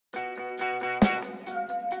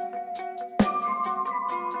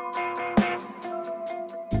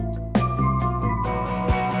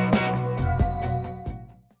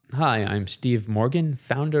Hi, I'm Steve Morgan,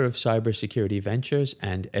 founder of Cybersecurity Ventures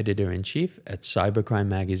and editor-in-chief at Cybercrime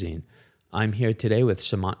magazine. I'm here today with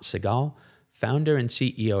Seemant Sehgal, founder and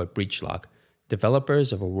CEO at BreachLock,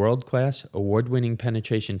 developers of a world-class, award-winning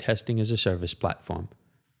penetration testing as a service platform.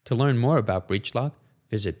 To learn more about BreachLock,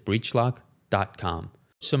 visit breachlock.com.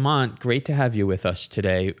 Seemant, great to have you with us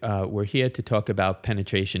today. We're here to talk about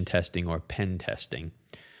penetration testing or pen testing.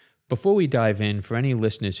 Before we dive in, for any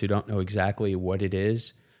listeners who don't know exactly what it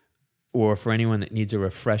is, or for anyone that needs a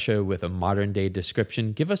refresher with a modern-day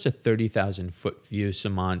description, give us a 30,000-foot view,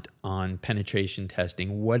 Seemant, on penetration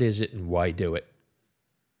testing. What is it and why do it?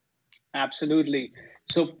 Absolutely.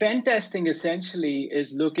 So pen testing essentially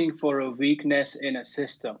is looking for a weakness in a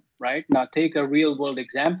system, right? Now take a real-world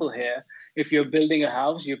example here. If you're building a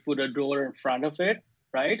house, you put a door in front of it,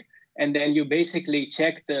 right? And then you basically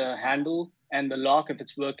check the handle and the lock if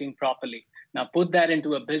it's working properly. Now put that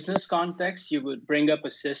into a business context, you would bring up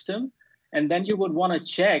a system, and then you would want to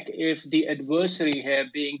check if the adversary here,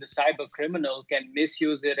 being the cyber criminal, can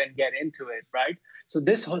misuse it and get into it, right? So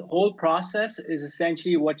this whole process is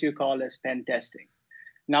essentially what you call as pen testing.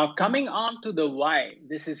 Now, coming on to the why,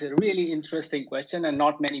 this is a really interesting question and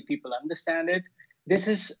not many people understand it. This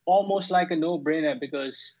is almost like a no-brainer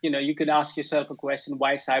because, you could ask yourself a question,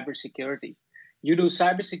 why cybersecurity? You do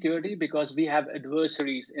cybersecurity because we have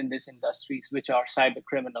adversaries in this industries, which are cyber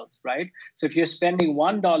criminals, right? So if you're spending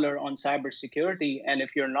 $1 on cybersecurity, and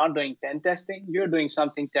if you're not doing pen testing, you're doing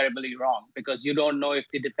something terribly wrong because you don't know if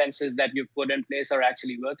the defenses that you've put in place are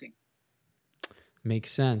actually working. Makes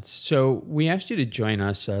sense. So we asked you to join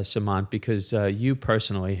us, Seemant, because you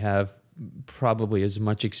personally have probably as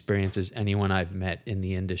much experience as anyone I've met in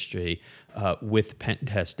the industry with pen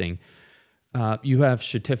testing. You have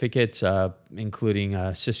certificates,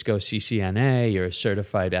 including Cisco CCNA, you're a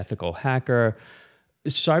certified ethical hacker.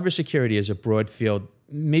 Cybersecurity is a broad field.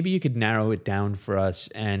 Maybe you could narrow it down for us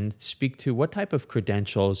and speak to what type of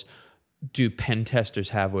credentials do pen testers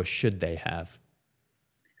have or should they have?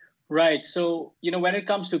 Right. So, when it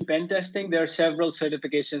comes to pen testing, there are several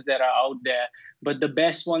certifications that are out there, but the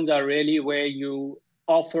best ones are really where you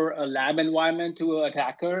offer a lab environment to an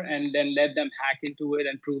attacker and then let them hack into it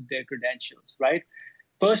and prove their credentials, right?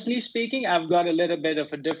 Personally speaking, I've got a little bit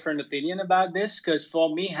of a different opinion about this because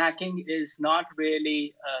for me, hacking is not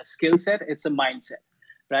really a skill set, it's a mindset,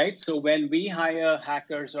 right? So when we hire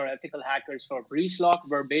hackers or ethical hackers for BreachLock,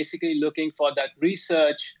 we're basically looking for that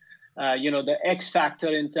research, the X factor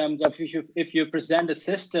in terms of if you present a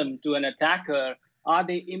system to an attacker, are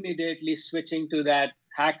they immediately switching to that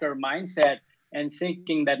hacker mindset and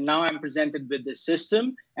thinking that now I'm presented with this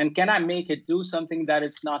system and can I make it do something that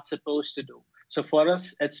it's not supposed to do? So for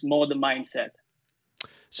us, it's more the mindset.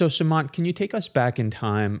 So Seemant, can you take us back in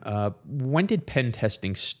time? When did pen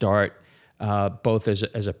testing start, both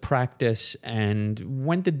as a practice, and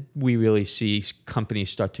when did we really see companies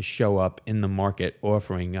start to show up in the market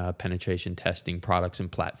offering penetration testing products and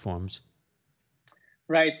platforms?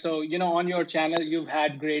 Right. So, on your channel, you've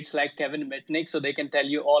had greats like Kevin Mitnick, so they can tell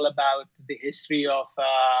you all about the history of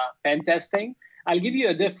pen testing. I'll give you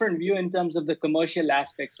a different view in terms of the commercial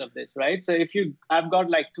aspects of this, right? So I've got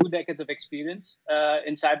like 2 decades of experience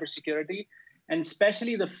in cybersecurity, and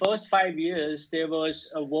especially the first 5 years, there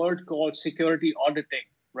was a word called security auditing,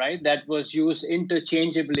 right? That was used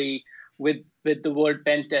interchangeably with the word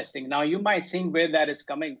pen testing. Now, you might think where that is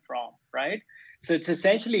coming from, right? So it's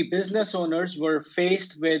essentially business owners were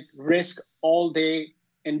faced with risk all day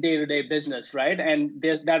in day-to-day business, right? And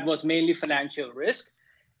that was mainly financial risk.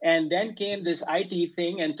 And then came this IT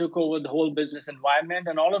thing and took over the whole business environment.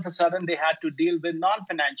 And all of a sudden, they had to deal with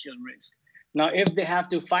non-financial risk. Now, if they have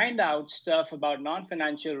to find out stuff about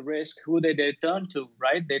non-financial risk, who they turn to,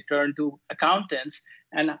 right? They turn to accountants.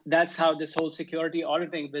 And that's how this whole security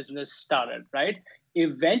auditing business started, right?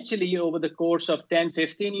 Eventually, over the course of 10,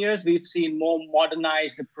 15 years, we've seen more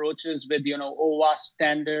modernized approaches with, OWASP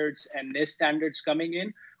standards and NIST standards coming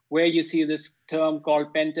in, where you see this term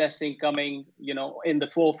called pen testing coming, in the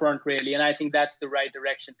forefront, really. And I think that's the right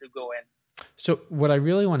direction to go in. So what I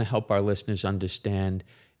really want to help our listeners understand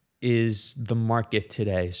is the market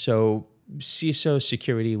today. So CISO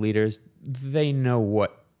security leaders, they know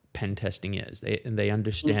what pen testing is. They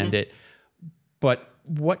understand it. But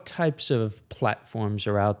what types of platforms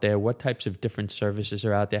are out there? What types of different services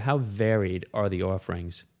are out there? How varied are the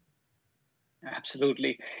offerings?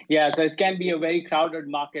 Absolutely. Yeah, so it can be a very crowded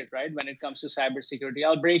market, right, when it comes to cybersecurity.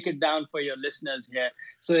 I'll break it down for your listeners here.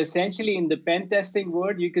 So essentially, in the pen testing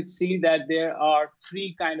world, you could see that there are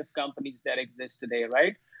 3 kind of companies that exist today,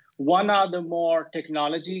 right? One are the more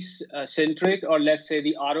technology-centric, or let's say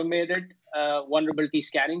the automated vulnerability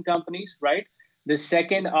scanning companies, right? The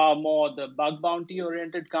second are more the bug bounty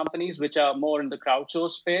oriented companies, which are more in the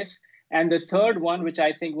crowdsource space. And the third one, which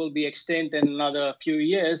I think will be extinct in another few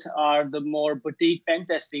years, are the more boutique pen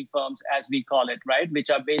testing firms, as we call it, right? Which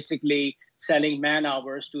are basically selling man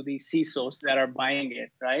hours to these CISOs that are buying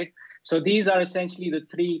it, right? So these are essentially the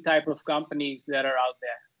three type of companies that are out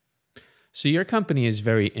there. So your company is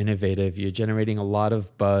very innovative. You're generating a lot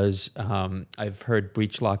of buzz. I've heard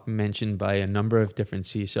BreachLock mentioned by a number of different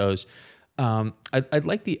CISOs. I'd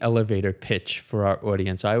like the elevator pitch for our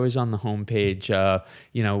audience. I was on the homepage,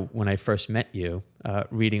 when I first met you,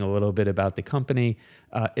 reading a little bit about the company.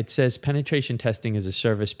 It says penetration testing is a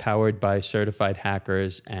service powered by certified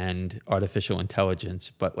hackers and artificial intelligence.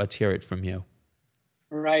 But let's hear it from you.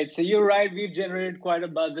 Right. So you're right. We've generated quite a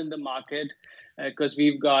buzz in the market because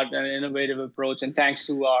we've got an innovative approach, and thanks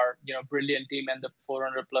to our brilliant team and the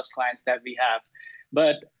 400 plus clients that we have.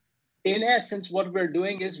 But in essence, what we're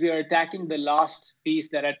doing is we are attacking the last piece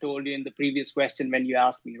that I told you in the previous question when you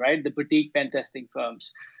asked me, right? The boutique pen testing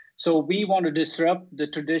firms. So we want to disrupt the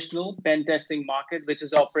traditional pen testing market, which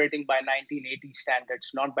is operating by 1980 standards,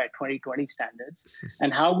 not by 2020 standards.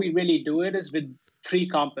 And how we really do it is with three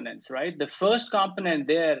components, right? The first component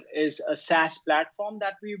there is a SaaS platform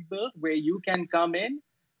that we've built where you can come in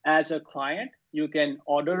as a client, you can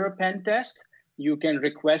order a pen test, you can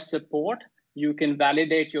request support, you can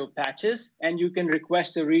validate your patches, and you can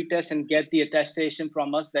request a retest and get the attestation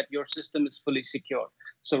from us that your system is fully secure.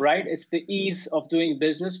 So, right, it's the ease of doing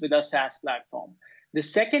business with our SaaS platform. The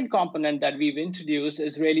second component that we've introduced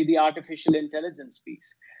is really the artificial intelligence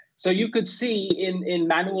piece. So you could see in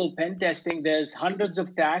manual pen testing, there's hundreds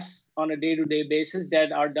of tasks on a day-to-day basis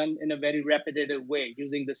that are done in a very repetitive way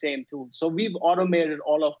using the same tool. So we've automated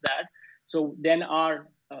all of that. So then our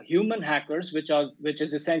human hackers, which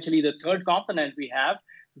is essentially the third component we have,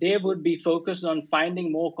 they would be focused on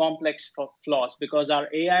finding more complex flaws because our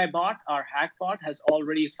AI bot, our hack bot, has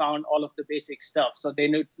already found all of the basic stuff. So they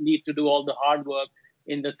need to do all the hard work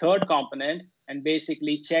in the third component and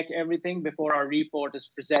basically check everything before our report is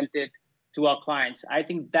presented to our clients. I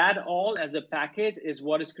think that all as a package is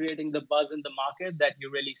what is creating the buzz in the market that you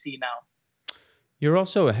really see now. You're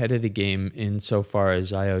also ahead of the game insofar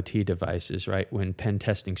as IoT devices, right? When pen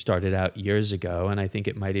testing started out years ago, and I think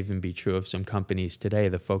it might even be true of some companies today,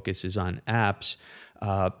 the focus is on apps,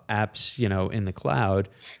 in the cloud.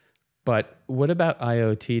 But what about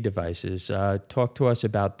IoT devices? Talk to us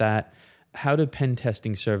about that. How do pen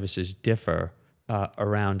testing services differ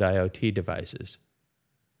around IoT devices?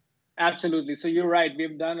 Absolutely. So you're right.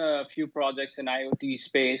 We've done a few projects in IoT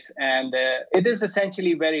space, and it is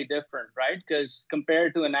essentially very different, right? Because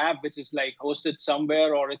compared to an app, which is like hosted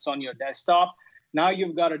somewhere or it's on your desktop, now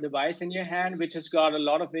you've got a device in your hand, which has got a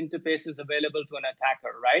lot of interfaces available to an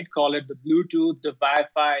attacker, right? Call it the Bluetooth, the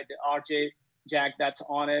Wi-Fi, the RJ jack that's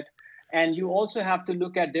on it. And you also have to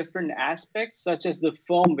look at different aspects, such as the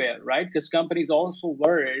firmware, right? Because companies also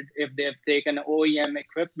worried if they've taken OEM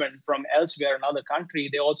equipment from elsewhere, another country,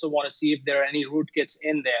 they also want to see if there are any rootkits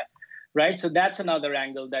in there, right? So that's another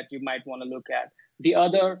angle that you might want to look at. The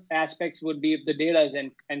other aspects would be if the data is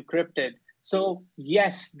encrypted. So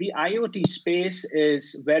yes, the IoT space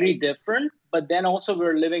is very different, but then also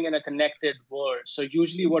we're living in a connected world. So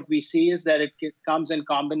usually what we see is that it comes in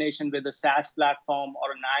combination with a SaaS platform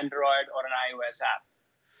or an Android or an iOS app.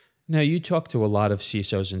 Now, you talk to a lot of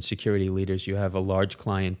CISOs and security leaders. You have a large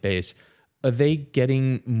client base. Are they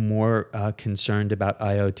getting more concerned about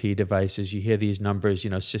IoT devices? You hear these numbers.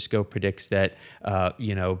 Cisco predicts that,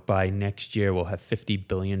 by next year we'll have 50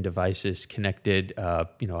 billion devices connected.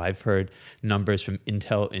 I've heard numbers from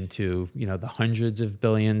Intel into, the hundreds of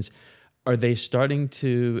billions. Are they starting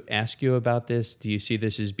to ask you about this? Do you see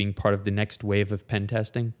this as being part of the next wave of pen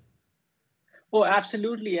testing? Oh,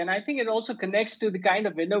 absolutely. And I think it also connects to the kind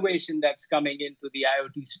of innovation that's coming into the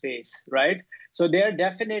IoT space, right? So they're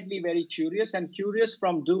definitely very curious and curious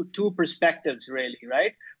from two perspectives, really,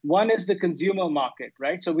 right? One is the consumer market,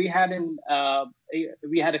 right? So we had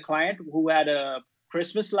a client who had a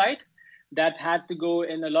Christmas light that had to go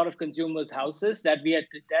in a lot of consumers' houses that we had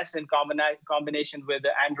to test in combination with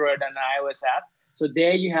the Android and iOS app. So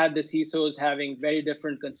there you have the CISOs having very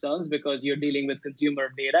different concerns because you're dealing with consumer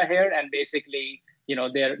data here and basically,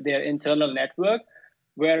 their internal network.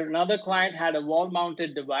 Where another client had a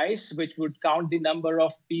wall-mounted device which would count the number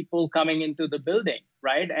of people coming into the building,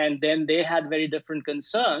 right? And then they had very different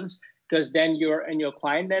concerns because then you're in your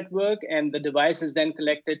client network and the device is then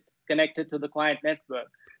connected to the client network.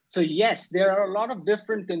 So yes, there are a lot of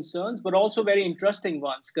different concerns, but also very interesting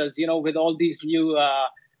ones because, with all these new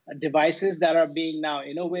devices that are being now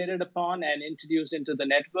innovated upon and introduced into the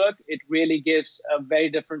network, it really gives a very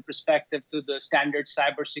different perspective to the standard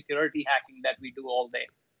cybersecurity hacking that we do all day.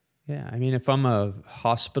 Yeah, I mean, if I'm a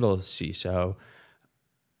hospital CISO,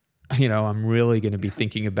 I'm really going to be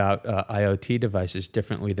thinking about IoT devices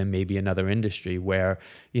differently than maybe another industry where,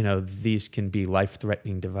 these can be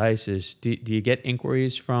life-threatening devices. Do you get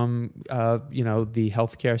inquiries from, the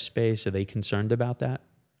healthcare space? Are they concerned about that?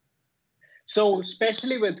 So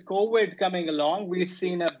especially with COVID coming along, we've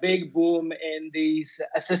seen a big boom in these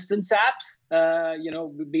assistance apps,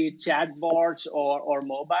 be it chatbots or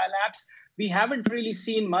mobile apps. We haven't really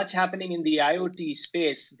seen much happening in the IoT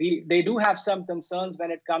space. They do have some concerns when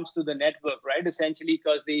it comes to the network, right? Essentially,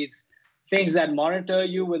 because these things that monitor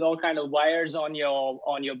you with all kind of wires on your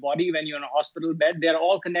body when you're in a hospital bed, they're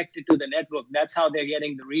all connected to the network. That's how they're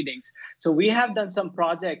getting the readings. So we have done some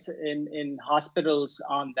projects in hospitals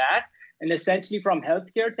on that. And essentially, from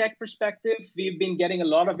healthcare tech perspective, we've been getting a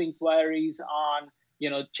lot of inquiries on,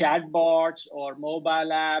 chatbots or mobile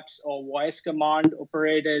apps or voice command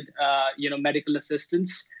operated, medical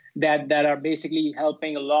assistants that are basically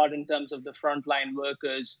helping a lot in terms of the frontline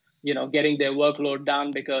workers, getting their workload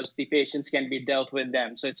down because the patients can be dealt with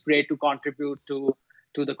them. So it's great to contribute to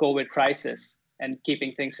the COVID crisis and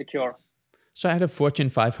keeping things secure. So I had a Fortune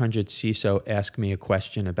 500 CISO ask me a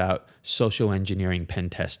question about social engineering pen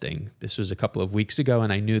testing. This was a couple of weeks ago,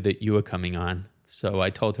 and I knew that you were coming on. So I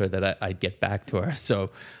told her that I'd get back to her. So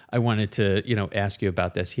I wanted to, ask you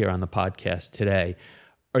about this here on the podcast today.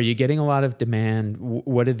 Are you getting a lot of demand?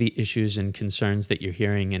 What are the issues and concerns that you're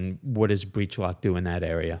hearing, and what does BreachLock do in that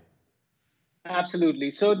area?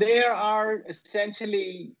 Absolutely. So there are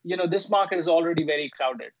essentially, this market is already very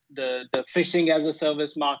crowded, the phishing as a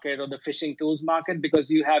service market or the phishing tools market, because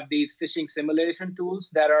you have these phishing simulation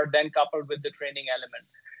tools that are then coupled with the training element.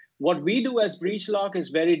 What we do as BreachLock is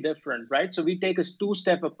very different, right? So we take a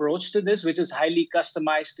two-step approach to this, which is highly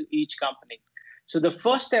customized to each company. So the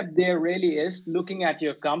first step there really is looking at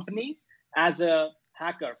your company as a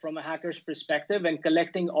hacker, from a hacker's perspective, and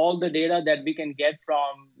collecting all the data that we can get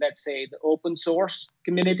from, let's say, the open source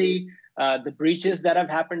community, the breaches that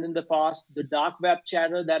have happened in the past, the dark web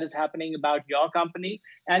chatter that is happening about your company,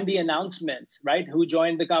 and the announcements, right? Who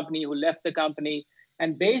joined the company, who left the company.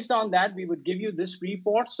 And based on that, we would give you this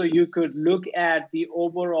report so you could look at the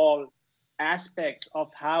overall aspects of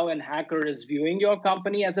how an hacker is viewing your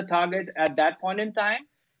company as a target at that point in time.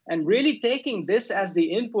 And really taking this as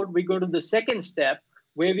the input, we go to the second step,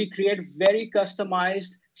 where we create very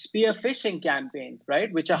customized spear phishing campaigns,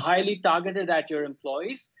 right, which are highly targeted at your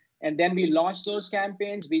employees. And then we launch those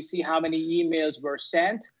campaigns. We see how many emails were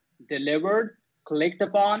sent, delivered, clicked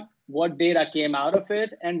upon, what data came out of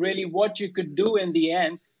it, and really what you could do in the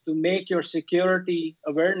end to make your security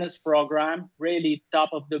awareness program really top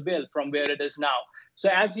of the bill from where it is now. So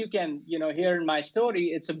as you can hear in my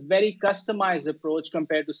story, it's a very customized approach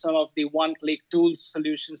compared to some of the one-click tool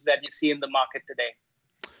solutions that you see in the market today.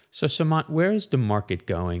 So Seemant, where is the market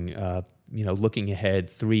going? Looking ahead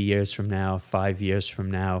 3 years from now, 5 years from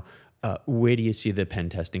now, where do you see the pen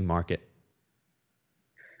testing market?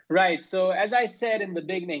 Right. So as I said in the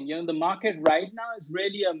beginning, the market right now is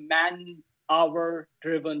really a man-hour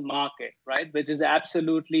driven market, right? Which is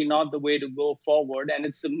absolutely not the way to go forward. And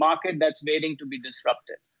it's a market that's waiting to be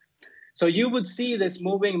disrupted. So you would see this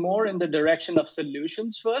moving more in the direction of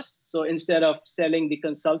solutions first. So instead of selling the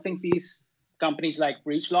consulting piece, companies like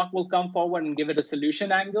BreachLock will come forward and give it a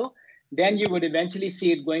solution angle. Then you would eventually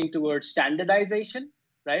see it going towards standardization,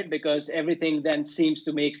 right? Because everything then seems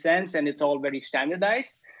to make sense and it's all very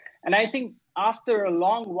standardized. And I think after a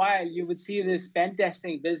long while, you would see this pen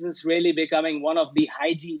testing business really becoming one of the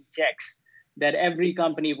hygiene checks that every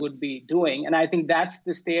company would be doing. And I think that's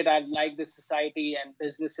the state I'd like the society and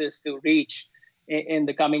businesses to reach in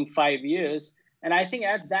the coming 5 years. And I think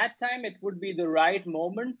at that time, it would be the right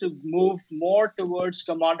moment to move more towards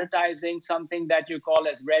commoditizing something that you call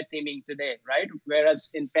as red teaming today, right?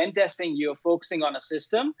 Whereas in pen testing, you're focusing on a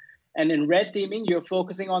system. And in red teaming, you're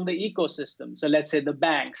focusing on the ecosystem. So let's say the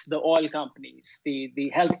banks, the oil companies, the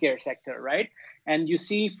healthcare sector, right? And you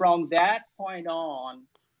see from that point on,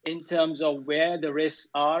 in terms of where the risks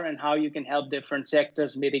are and how you can help different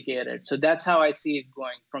sectors mitigate it. So that's how I see it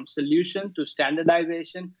going, from solution to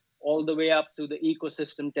standardization, all the way up to the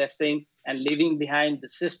ecosystem testing and leaving behind the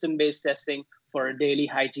system-based testing for a daily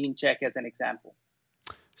hygiene check as an example.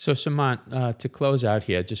 So Seemant, to close out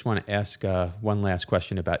here, I just want to ask one last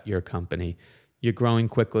question about your company. You're growing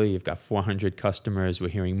quickly. You've got 400 customers. We're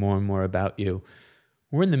hearing more and more about you.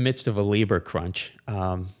 We're in the midst of a labor crunch.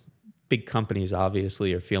 big companies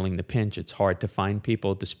obviously are feeling the pinch. It's hard to find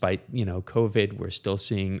people despite, COVID. We're still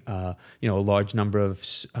seeing, a large number of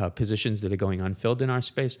positions that are going unfilled in our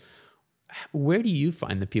space. Where do you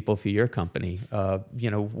find the people for your company?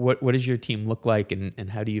 What does your team look like, and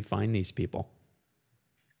how do you find these people?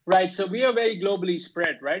 Right. So we are very globally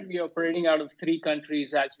spread, right? We are operating out of 3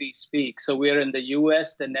 countries as we speak. So we are in the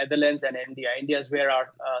US, the Netherlands, and India. India is where our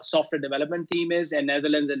software development team is, and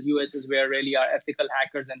Netherlands and US is where really our ethical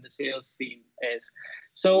hackers and the sales team is.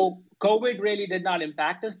 So COVID really did not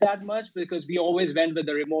impact us that much because we always went with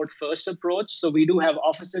the remote first approach. So we do have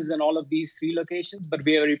offices in all of these 3 locations, but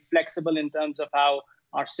we are very flexible in terms of how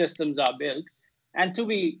our systems are built. And to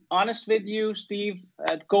be honest with you, Steve,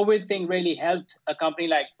 the COVID thing really helped a company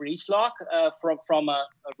like BreachLock from a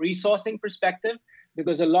resourcing perspective,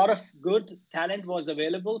 because a lot of good talent was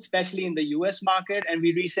available, especially in the US market. And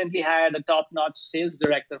we recently hired a top-notch sales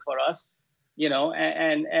director for us,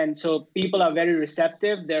 and so people are very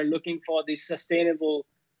receptive. They're looking for these sustainable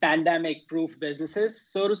pandemic-proof businesses,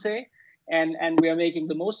 so to say, and we are making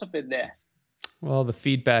the most of it there. Well, the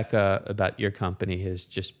feedback about your company has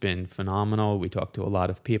just been phenomenal. We talked to a lot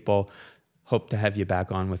of people. Hope to have you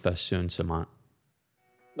back on with us soon, Seemant.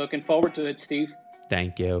 Looking forward to it, Steve.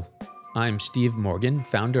 Thank you. I'm Steve Morgan,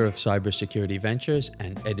 founder of Cybersecurity Ventures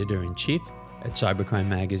and editor-in-chief at Cybercrime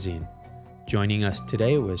magazine. Joining us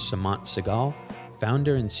today was Seemant Sehgal,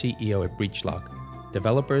 founder and CEO at BreachLock,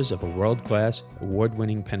 developers of a world-class,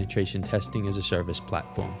 award-winning penetration testing as a service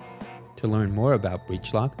platform. To learn more about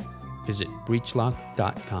BreachLock, visit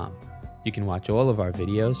breachlock.com. You can watch all of our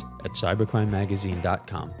videos at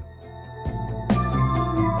cybercrimemagazine.com.